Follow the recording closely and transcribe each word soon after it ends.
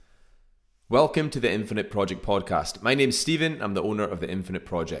Welcome to the Infinite Project podcast. My name's Stephen. I'm the owner of the Infinite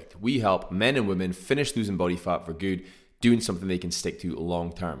Project. We help men and women finish losing body fat for good, doing something they can stick to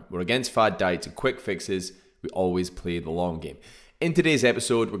long term. We're against fad diets and quick fixes. We always play the long game. In today's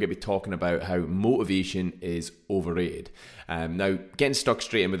episode, we're going to be talking about how motivation is overrated. Now, getting stuck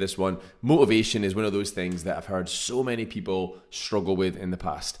straight in with this one, motivation is one of those things that I've heard so many people struggle with in the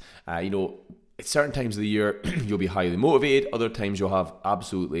past. At certain times of the year, you'll be highly motivated. Other times, you'll have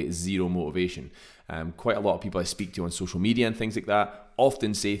absolutely zero motivation. Quite a lot of people I speak to on social media and things like that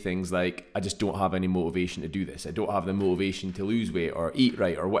often say things like, I just don't have any motivation to do this. I don't have the motivation to lose weight or eat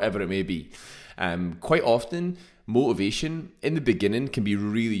right or whatever it may be. Quite often, motivation in the beginning can be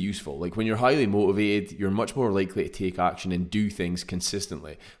really useful. Like when you're highly motivated, you're much more likely to take action and do things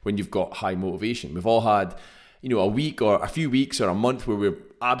consistently when you've got high motivation. We've all had a week or a few weeks or a month where we're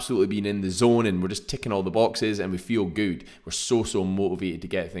absolutely being in the zone and we're just ticking all the boxes and we feel good. We're so motivated to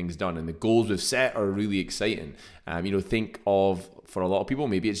get things done, and the goals we've set are really exciting. Think of, for a lot of people,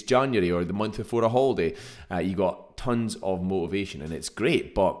 maybe it's January or the month before a holiday. You got tons of motivation and it's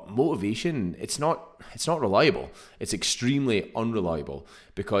great, but motivation, it's not reliable. It's extremely unreliable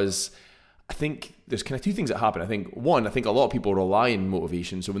because I think there's kind of two things that happen. I think a lot of people rely on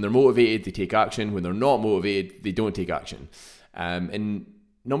motivation. So when they're motivated, they take action. When they're not motivated, they don't take action. And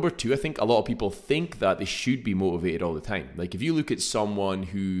number two, I think a lot of people think that they should be motivated all the time. Like if you look at someone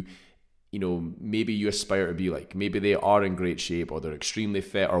who, maybe you aspire to be like, maybe they are in great shape or they're extremely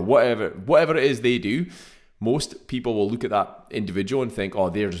fit or whatever it is they do, most people will look at that individual and think, oh,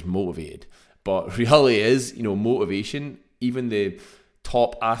 they're just motivated. But reality is, motivation, even the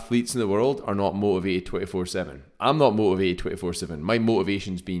top athletes in the world are not motivated 24/7. I'm not motivated 24/7. My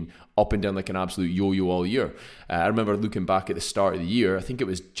motivation's been up and down like an absolute yo-yo all year. I remember looking back at the start of the year, I think it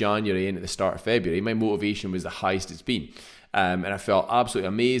was January and at the start of February, my motivation was the highest it's been. And I felt absolutely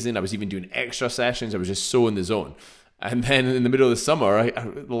amazing. I was even doing extra sessions. I was just so in the zone. And then in the middle of the summer,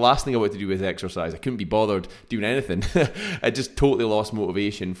 the last thing I wanted to do was exercise. I couldn't be bothered doing anything. I just totally lost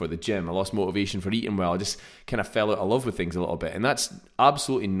motivation for the gym. I lost motivation for eating well. I just kind of fell out of love with things a little bit. And that's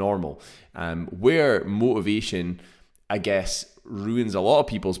absolutely normal. Where motivation, I guess, ruins a lot of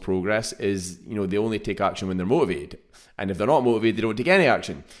people's progress is, they only take action when they're motivated. And if they're not motivated, they don't take any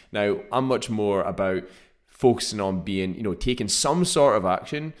action. Now, I'm much more about focusing on being, taking some sort of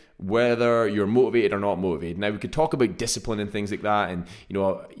action, whether you're motivated or not motivated. Now, we could talk about discipline and things like that, and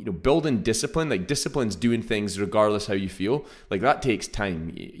building discipline. Like discipline's doing things regardless how you feel. Like that takes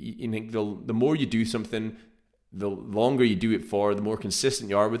time. The more you do something, the longer you do it for, the more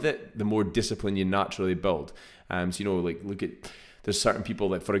consistent you are with it, the more discipline you naturally build. Look at. There's certain people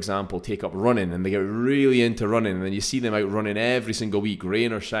that, for example, take up running and they get really into running, and then you see them out running every single week,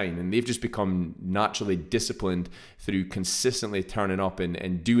 rain or shine, and they've just become naturally disciplined through consistently turning up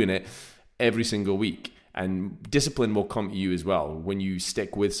and doing it every single week. And discipline will come to you as well when you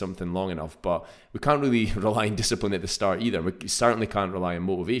stick with something long enough. But we can't really rely on discipline at the start either. We certainly can't rely on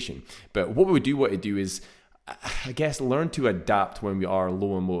motivation. But what we do want to do is, I guess, learn to adapt when we are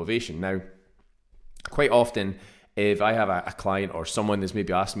low on motivation. Now, quite often, if I have a client or someone that's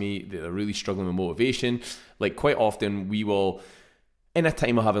maybe asked me that they're really struggling with motivation, like quite often we will, in a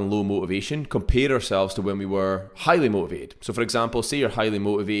time of having low motivation, compare ourselves to when we were highly motivated. So for example, say you're highly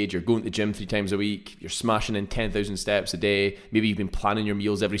motivated, you're going to the gym 3 times a week, you're smashing in 10,000 steps a day, maybe you've been planning your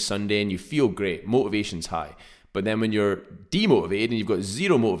meals every Sunday and you feel great, motivation's high. But then when you're demotivated and you've got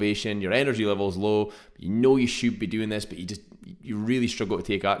zero motivation, your energy level's low, you should be doing this, but you really struggle to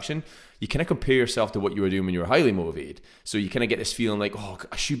take action, you kind of compare yourself to what you were doing when you were highly motivated. So you kind of get this feeling like, oh,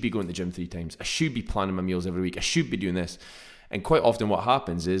 I should be going to the gym 3 times. I should be planning my meals every week. I should be doing this. And quite often what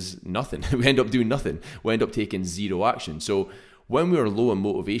happens is nothing. We end up doing nothing. We end up taking zero action. So when we're low on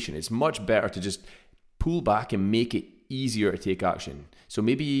motivation, it's much better to just pull back and make it easier to take action. So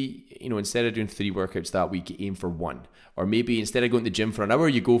maybe, instead of doing 3 workouts that week, you aim for 1. Or maybe instead of going to the gym for an hour,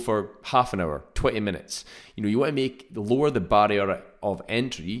 you go for half an hour, 20 minutes. You want to lower the barrier of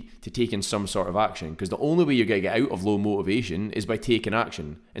entry to taking some sort of action, because the only way you're going to get out of low motivation is by taking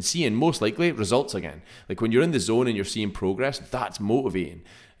action and seeing, most likely, results again. Like when you're in the zone and you're seeing progress, that's motivating.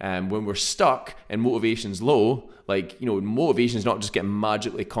 When we're stuck and motivation's low, motivation's not just getting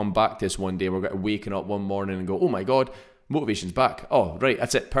magically come back to us one day. We're going to waking up one morning and go, oh my God, motivation's back. Oh, right,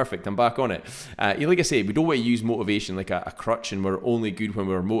 that's it, perfect, I'm back on it. Like I say, we don't want to use motivation like a crutch, and we're only good when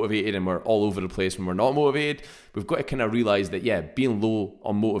we're motivated and we're all over the place when we're not motivated. We've got to kind of realize that, being low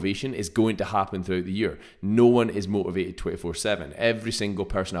on motivation is going to happen throughout the year. No one is motivated 24/7. Every single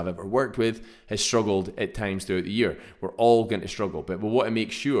person I've ever worked with has struggled at times throughout the year. We're all going to struggle, but we want to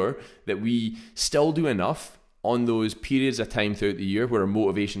make sure that we still do enough on those periods of time throughout the year where our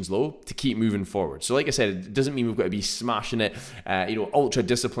motivation's low to keep moving forward. So like I said, it doesn't mean we've got to be smashing it, ultra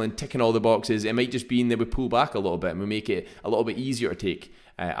disciplined, ticking all the boxes. It might just be that we pull back a little bit and we make it a little bit easier to take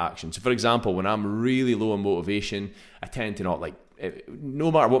action. So for example, when I'm really low on motivation, I tend to not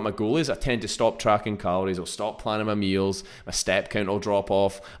no matter what my goal is, I tend to stop tracking calories. I'll stop planning my meals. My step count will drop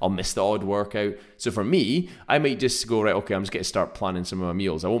off. I'll miss the odd workout. So for me, I might just go, right, okay, I'm just going to start planning some of my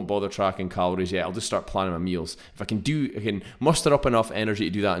meals. I won't bother tracking calories yet. I'll just start planning my meals. If I can muster up enough energy to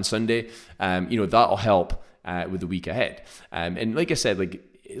do that on Sunday, that'll help with the week ahead. And like I said,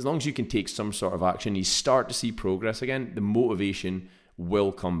 as long as you can take some sort of action, you start to see progress again, the motivation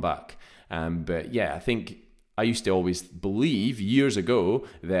will come back. But yeah, I think I used to always believe years ago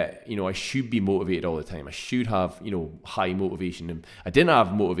that, I should be motivated all the time. I should have, high motivation. And I didn't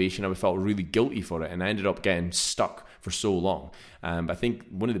have motivation. I felt really guilty for it. And I ended up getting stuck for so long. But I think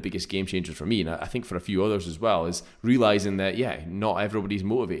one of the biggest game changers for me, and I think for a few others as well, is realizing that, not everybody's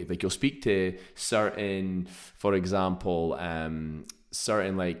motivated. Like you'll speak to certain, for example,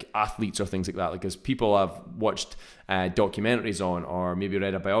 certain athletes or things like that, because people I've watched documentaries on or maybe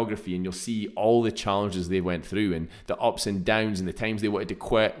read a biography, and you'll see all the challenges they went through and the ups and downs and the times they wanted to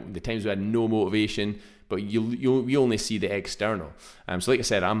quit, the times we had no motivation, but you only see the external. So like I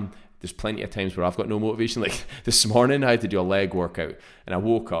said, there's plenty of times where I've got no motivation. Like this morning I had to do a leg workout and I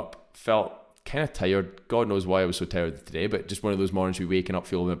woke up, felt kind of tired. God knows why I was so tired today, but just one of those mornings we waking up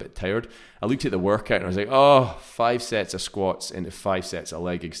feeling a bit tired. I looked at the workout and I was like, 5 sets of squats into 5 sets of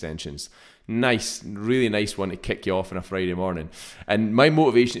leg extensions. Nice, really nice one to kick you off on a Friday morning. And my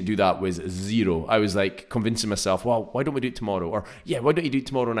motivation to do that was zero. I was convincing myself, well, why don't we do it tomorrow? Or why don't you do it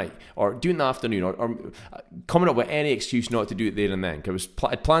tomorrow night? Or do it in the afternoon? Or coming up with any excuse not to do it there and then. Because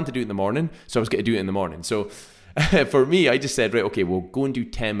I'd planned to do it in the morning, so I was going to do it in the morning. So for me, I just said, right, okay, we'll go and do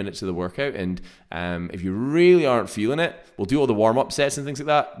 10 minutes of the workout, and if you really aren't feeling it, we'll do all the warm-up sets and things like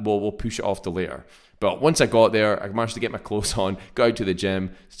that. We'll push it off to later. But once I got there, I managed to get my clothes on, got out to the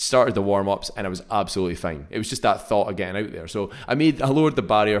gym, started the warm-ups, and I was absolutely fine. It was just that thought of getting out there. So I lowered the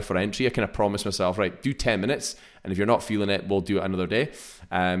barrier for entry. I kind of promised myself, right, do 10 minutes, and if you're not feeling it, we'll do it another day.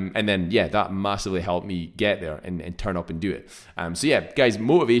 And then, that massively helped me get there and turn up and do it. Guys,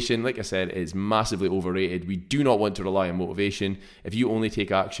 motivation, like I said, is massively overrated. We do not want to rely on motivation. If you only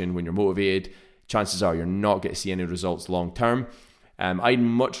take action when you're motivated, chances are you're not going to see any results long term. I'd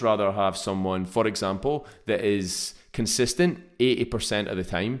much rather have someone, for example, that is consistent 80% of the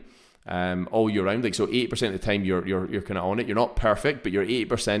time, all year round. 80% of the time you're kind of on it. You're not perfect, but you're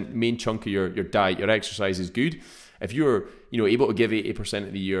 80%, main chunk of your diet, your exercise is good. If you're able to give 80%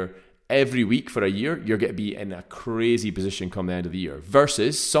 of the year every week for a year, you're going to be in a crazy position come the end of the year.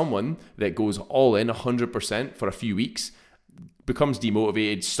 Versus someone that goes all in 100% for a few weeks, becomes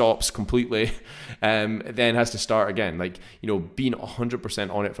demotivated, stops completely, then has to start again. Being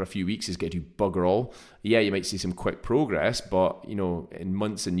 100% on it for a few weeks is going to do bugger all. Yeah, you might see some quick progress, but in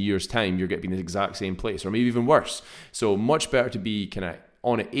months and years' time, you're going to be in the exact same place, or maybe even worse. So much better to be kind of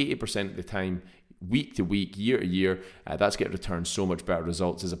on it 80% of the time, week to week, year to year. That's going to return so much better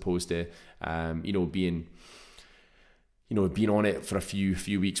results as opposed to being on it for a few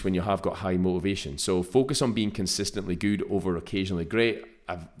weeks when you have got high motivation. So focus on being consistently good over occasionally great.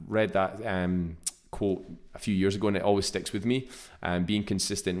 I've read that quote a few years ago and it always sticks with me. Being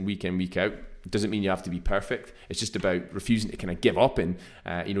consistent week in, week out doesn't mean you have to be perfect. It's just about refusing to kind of give up and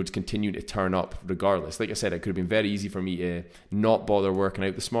to continue to turn up regardless. Like I said, it could have been very easy for me to not bother working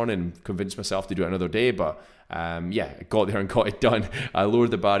out this morning and convince myself to do it another day, but I got there and got it done. I lowered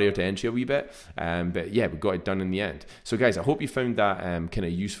the barrier to entry a wee bit, but we got it done in the end. So guys, I hope you found that kind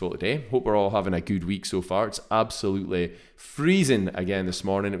of useful today. Hope we're all having a good week so far. It's absolutely freezing again this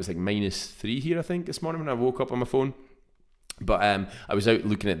morning. It was -3 here, I think, this morning when I woke up on my phone. But I was out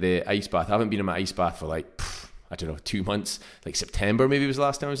looking at the ice bath. I haven't been in my ice bath for 2 months. September maybe was the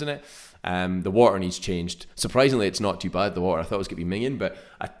last time I was in it. The water needs changed. Surprisingly, it's not too bad, the water. I thought it was going to be minging, but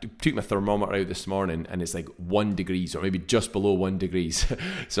I took my thermometer out this morning and it's 1 degrees or maybe just below 1 degrees.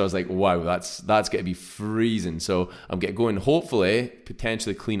 So I was like, wow, that's going to be freezing. So I'm going to go and hopefully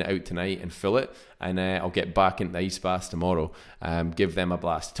potentially clean it out tonight and fill it. And I'll get back into the ice baths tomorrow. Give them a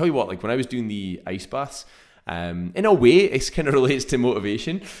blast. Tell you what, when I was doing the ice baths, in a way, it kind of relates to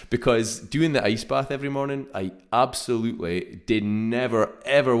motivation because doing the ice bath every morning, I absolutely did never,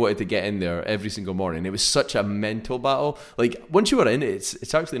 ever wanted to get in there every single morning. It was such a mental battle. Once you are in it,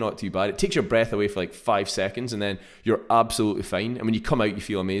 it's actually not too bad. It takes your breath away for 5 seconds and then you're absolutely fine. And when you come out, you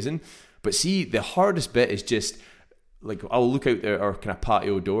feel amazing. But see, the hardest bit is just I'll look out there our kind of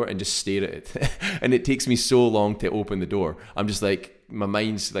patio door and just stare at it. And it takes me so long to open the door. I'm just my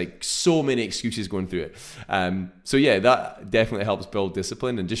mind's like so many excuses going through it. So yeah, that definitely helps build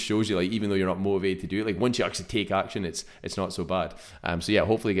discipline and just shows you, like, even though you're not motivated to do it, like once you actually take action, it's not so bad. So yeah,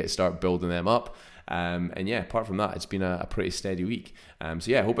 hopefully start building them up. And yeah, apart from that, it's been a pretty steady week.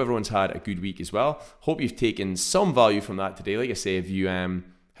 So yeah, I hope everyone's had a good week as well. Hope you've taken some value from that today. Like I say, if you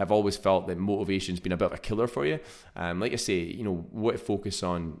have always felt that motivation's been a bit of a killer for you, like I say, what focus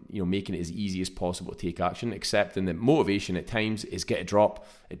on, making it as easy as possible to take action, accepting that motivation at times is going to drop.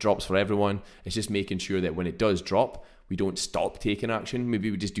 It drops for everyone. It's just making sure that when it does drop, we don't stop taking action.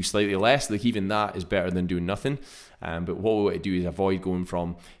 Maybe we just do slightly less. Like even that is better than doing nothing. But what we want to do is avoid going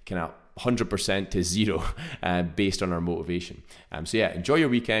from kind of 100% to zero based on our motivation. So yeah, enjoy your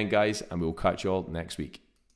weekend, guys, and we'll catch you all next week.